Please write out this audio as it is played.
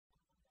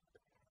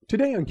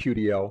Today on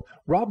QDL,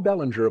 Rob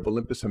Bellinger of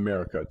Olympus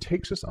America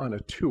takes us on a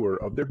tour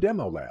of their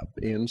demo lab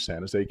in San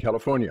Jose,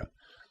 California.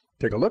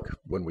 Take a look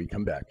when we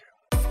come back.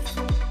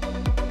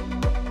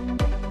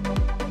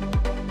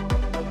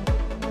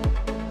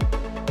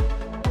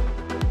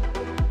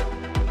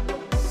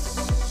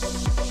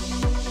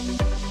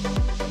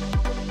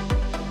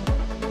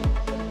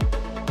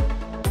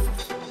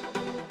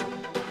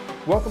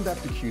 Welcome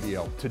back to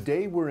QDL.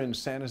 Today we're in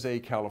San Jose,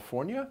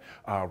 California,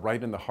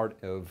 right in the heart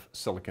of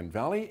Silicon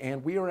Valley,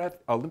 and we are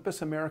at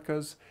Olympus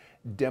America's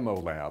demo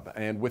lab.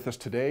 And with us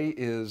today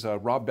is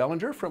Rob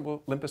Bellinger from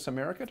Olympus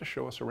America to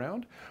show us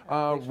around.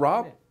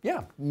 Rob,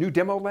 yeah, new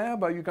demo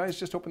lab. You guys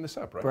just opened this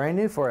up, right? Brand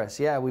new for us,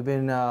 yeah. We've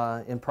been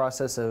in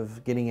process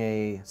of getting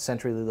a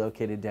centrally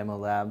located demo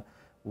lab.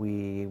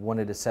 We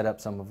wanted to set up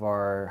some of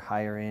our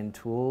higher end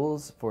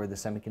tools for the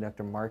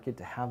semiconductor market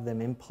to have them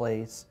in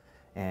place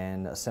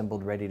and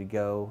assembled, ready to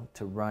go,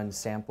 to run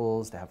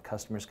samples, to have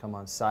customers come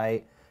on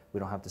site. We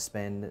don't have to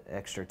spend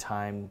extra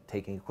time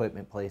taking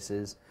equipment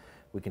places.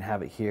 We can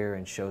have it here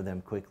and show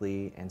them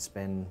quickly and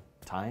spend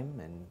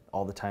time and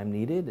all the time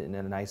needed in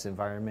a nice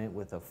environment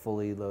with a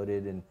fully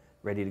loaded and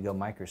ready to go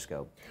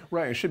microscope.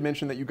 Right, I should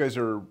mention that you guys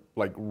are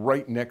like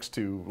right next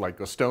to, like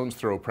a stone's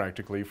throw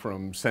practically,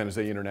 from San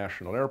Jose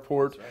International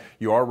Airport. Right.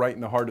 You are right in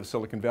the heart of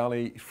Silicon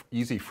Valley,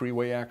 easy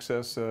freeway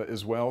access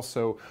as well.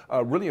 So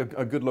really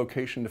a good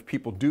location if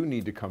people do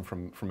need to come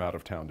from out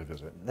of town to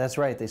visit. That's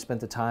right, they spent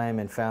the time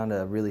and found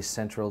a really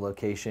central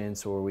location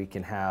so where we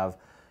can have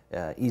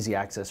easy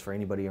access for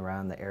anybody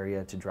around the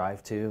area to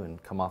drive to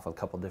and come off a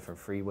couple different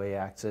freeway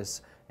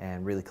access,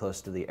 and really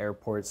close to the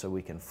airport so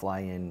we can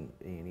fly in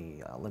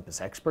any Olympus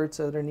experts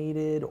that are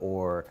needed,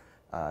 or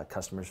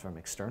customers from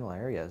external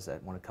areas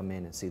that want to come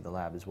in and see the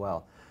lab as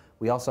well.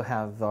 We also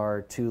have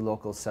our two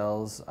local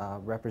sales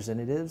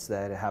representatives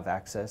that have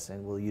access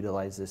and will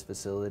utilize this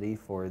facility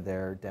for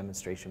their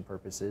demonstration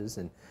purposes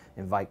and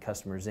invite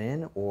customers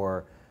in,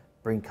 or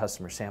bring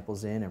customer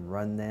samples in and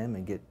run them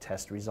and get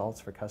test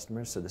results for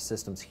customers. So the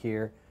system's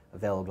here,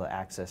 available to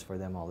access for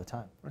them all the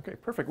time. Okay,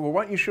 perfect. Well,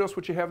 why don't you show us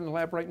what you have in the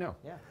lab right now?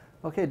 Yeah.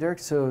 Okay, Dirk,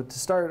 so to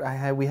start,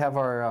 we have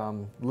our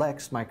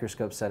LEXT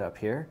microscope set up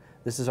here.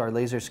 This is our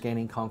laser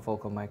scanning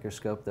confocal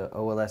microscope, the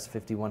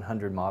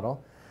OLS5100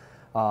 model.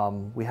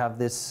 We have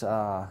this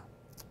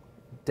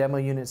demo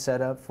unit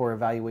set up for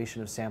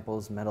evaluation of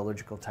samples,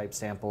 metallurgical type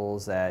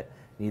samples that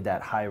need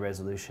that high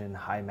resolution,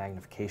 high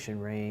magnification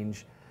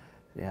range.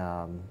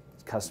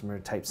 Customer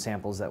type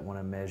samples that want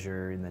to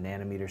measure in the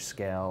nanometer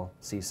scale,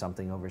 see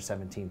something over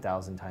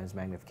 17,000 times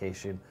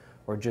magnification,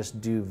 or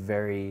just do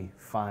very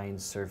fine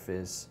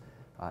surface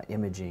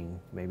imaging,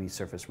 maybe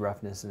surface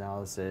roughness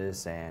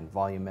analysis and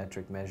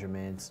volumetric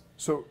measurements.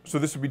 So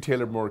this would be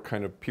tailored more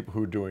kind of people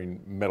who are doing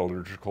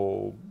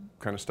metallurgical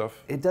kind of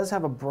stuff? It does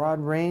have a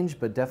broad range,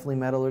 but definitely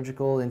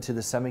metallurgical into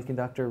the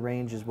semiconductor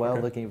range as well,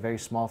 looking at very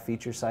small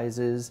feature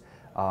sizes,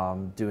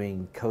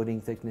 doing coating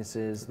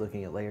thicknesses,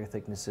 looking at layer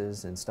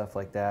thicknesses and stuff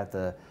like that.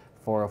 The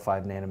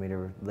 405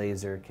 nanometer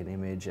laser can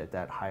image at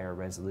that higher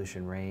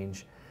resolution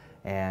range,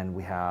 and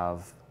we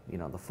have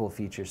the full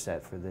feature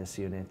set for this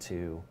unit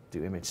to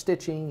do image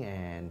stitching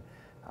and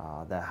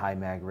that high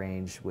mag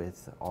range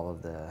with all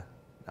of the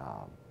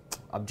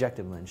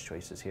objective lens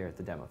choices here at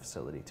the demo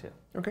facility too.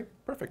 Okay,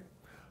 perfect.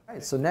 All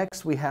right, so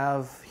next we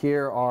have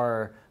here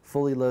our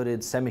fully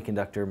loaded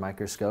semiconductor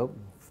microscope.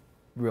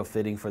 Real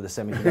fitting for the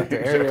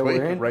semiconductor area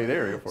we're in. Right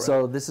area for it.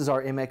 So this is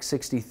our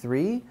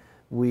MX63.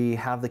 We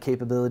have the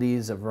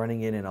capabilities of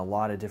running it in a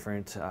lot of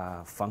different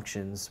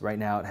functions. Right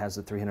now it has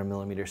a 300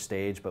 millimeter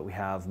stage, but we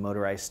have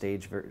motorized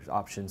stage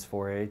options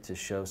for it to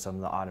show some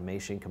of the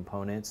automation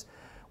components.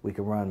 We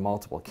can run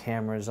multiple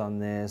cameras on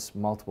this,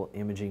 multiple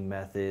imaging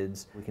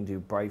methods. We can do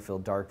bright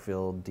field, dark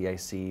field,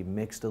 DIC,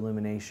 mixed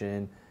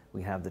illumination.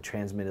 We have the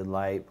transmitted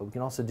light, but we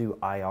can also do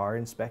IR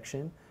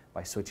inspection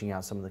by switching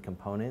out some of the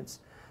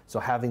components. So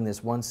having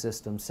this one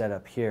system set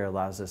up here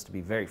allows us to be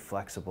very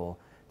flexible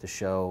to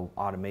show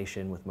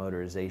automation with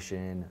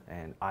motorization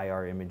and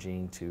IR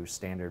imaging to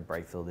standard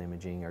bright field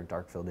imaging or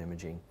dark field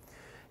imaging.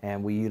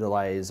 And we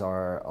utilize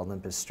our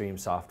Olympus Stream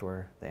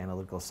software, the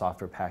analytical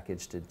software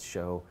package, to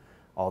show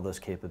all those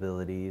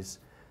capabilities.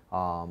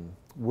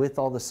 With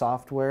all the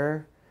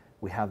software,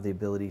 we have the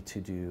ability to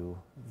do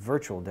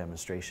virtual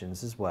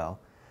demonstrations as well.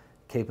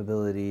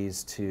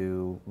 Capabilities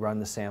to run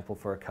the sample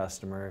for a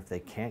customer if they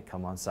can't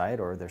come on site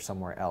or they're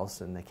somewhere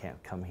else and they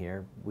can't come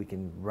here. We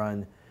can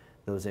run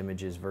those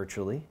images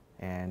virtually,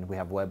 and we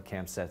have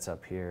webcam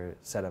setups here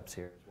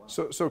as well.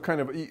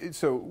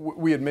 So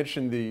we had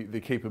mentioned the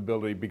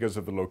capability because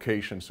of the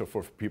location, so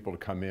for people to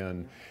come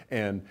in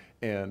and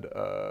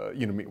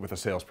meet with a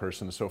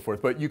salesperson and so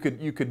forth. But you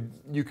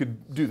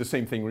could do the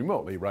same thing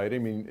remotely, right? I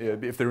mean,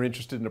 if they're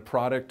interested in a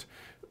product,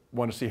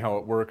 want to see how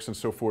it works and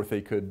so forth,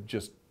 they could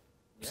just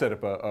set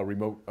up a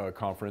remote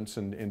conference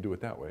and do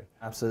it that way.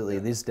 Absolutely.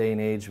 This day and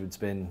age, it's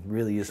been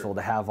really useful to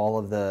have all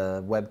of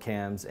the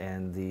webcams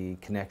and the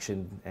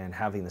connection and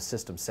having the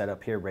system set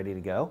up here ready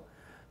to go.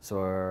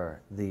 So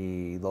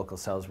the local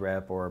sales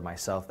rep or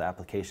myself, the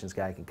applications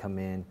guy, can come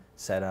in,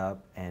 set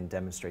up, and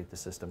demonstrate the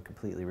system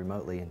completely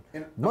remotely.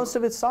 And most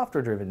of it's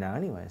software driven now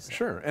anyways. So.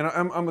 Sure, and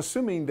I'm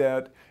assuming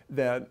that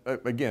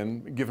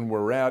again, given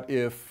where we're at,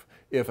 if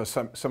a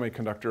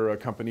semiconductor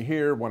company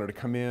here wanted to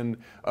come in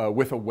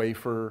with a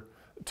wafer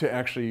to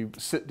actually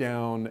sit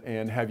down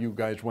and have you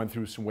guys run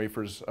through some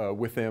wafers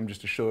with them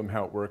just to show them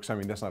how it works, I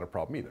mean, that's not a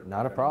problem either.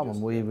 Not a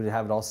problem. We would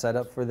have it all set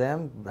up for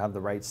them, have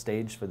the right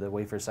stage for the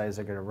wafer size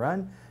they're going to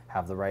run,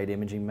 have the right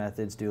imaging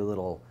methods, do a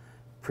little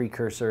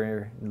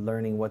precursor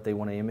learning what they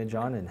want to image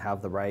on, and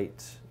have the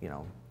right,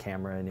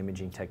 camera and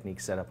imaging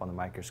techniques set up on the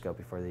microscope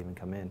before they even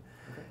come in.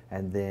 Okay.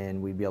 And then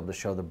we'd be able to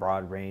show the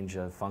broad range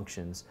of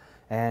functions.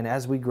 And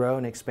as we grow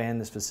and expand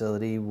this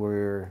facility,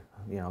 we're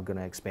going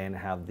to expand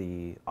and have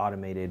the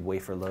automated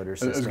wafer loader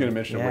system. I was going to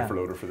mention a wafer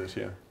loader for this,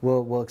 yeah.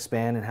 We'll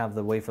expand and have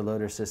the wafer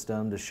loader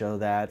system to show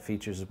that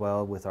features as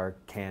well with our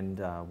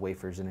canned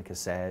wafers in a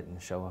cassette,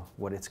 and show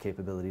what its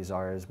capabilities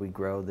are as we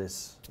grow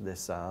this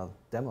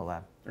demo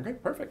lab. Okay,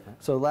 perfect.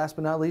 So last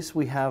but not least,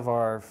 we have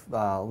our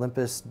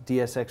Olympus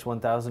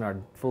DSX1000, our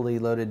fully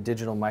loaded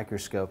digital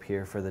microscope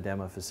here for the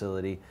demo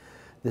facility.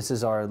 This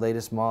is our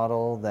latest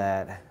model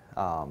that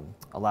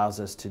allows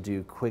us to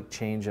do quick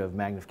change of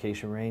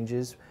magnification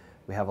ranges.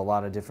 We have a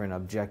lot of different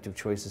objective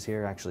choices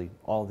here. Actually,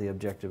 all the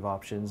objective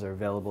options are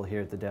available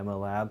here at the demo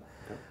lab.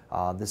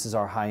 Okay. This is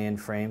our high-end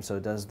frame, so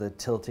it does the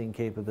tilting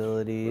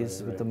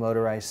capabilities with the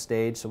motorized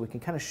stage, so we can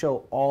kind of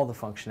show all the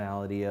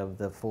functionality of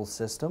the full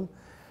system.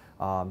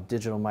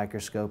 Digital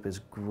microscope is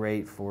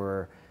great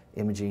for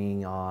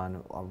imaging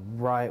on a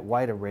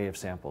wide array of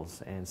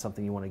samples, and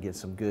something you want to get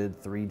some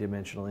good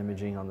three-dimensional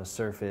imaging on the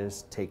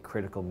surface, take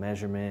critical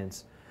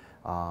measurements.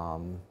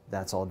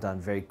 That's all done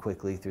very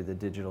quickly through the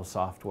digital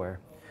software.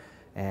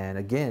 And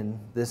again,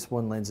 this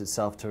one lends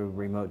itself to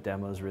remote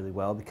demos really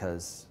well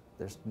because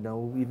there's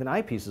no even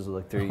eyepieces to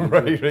look through.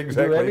 Right,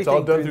 exactly. It's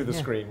all done through the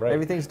screen, right?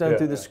 Everything's done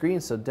through the screen,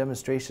 so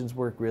demonstrations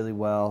work really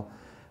well,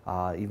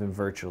 even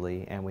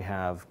virtually. And we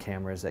have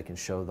cameras that can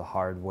show the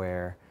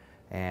hardware,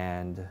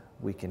 and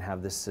we can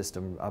have this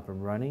system up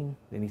and running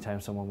anytime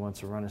someone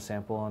wants to run a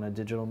sample on a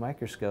digital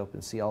microscope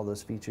and see all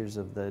those features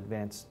of the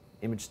advanced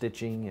image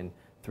stitching and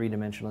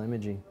three-dimensional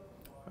imaging.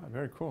 Oh,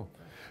 very cool.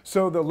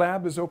 So the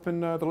lab is open.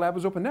 The lab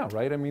is open now,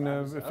 right? I mean,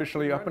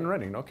 officially up and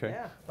running. Okay.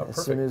 Yeah. Oh,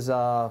 as soon as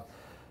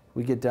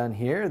we get done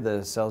here,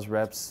 the sales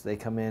reps, they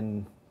come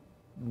in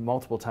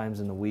multiple times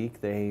in the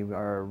week. They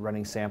are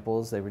running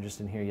samples. They were just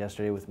in here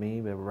yesterday with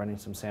me. They were running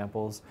some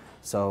samples.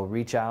 So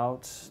reach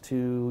out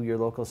to your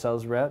local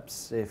sales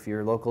reps if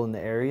you're local in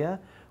the area,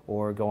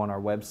 or go on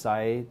our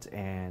website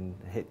and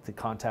hit the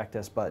contact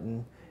us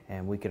button,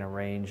 and we can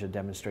arrange a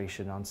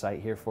demonstration on site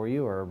here for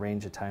you, or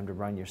arrange a time to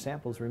run your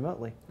samples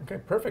remotely. Okay,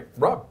 perfect.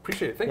 Rob,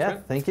 appreciate it. Thanks,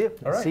 man. Thank you.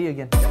 All right. See you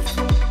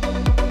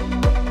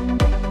again.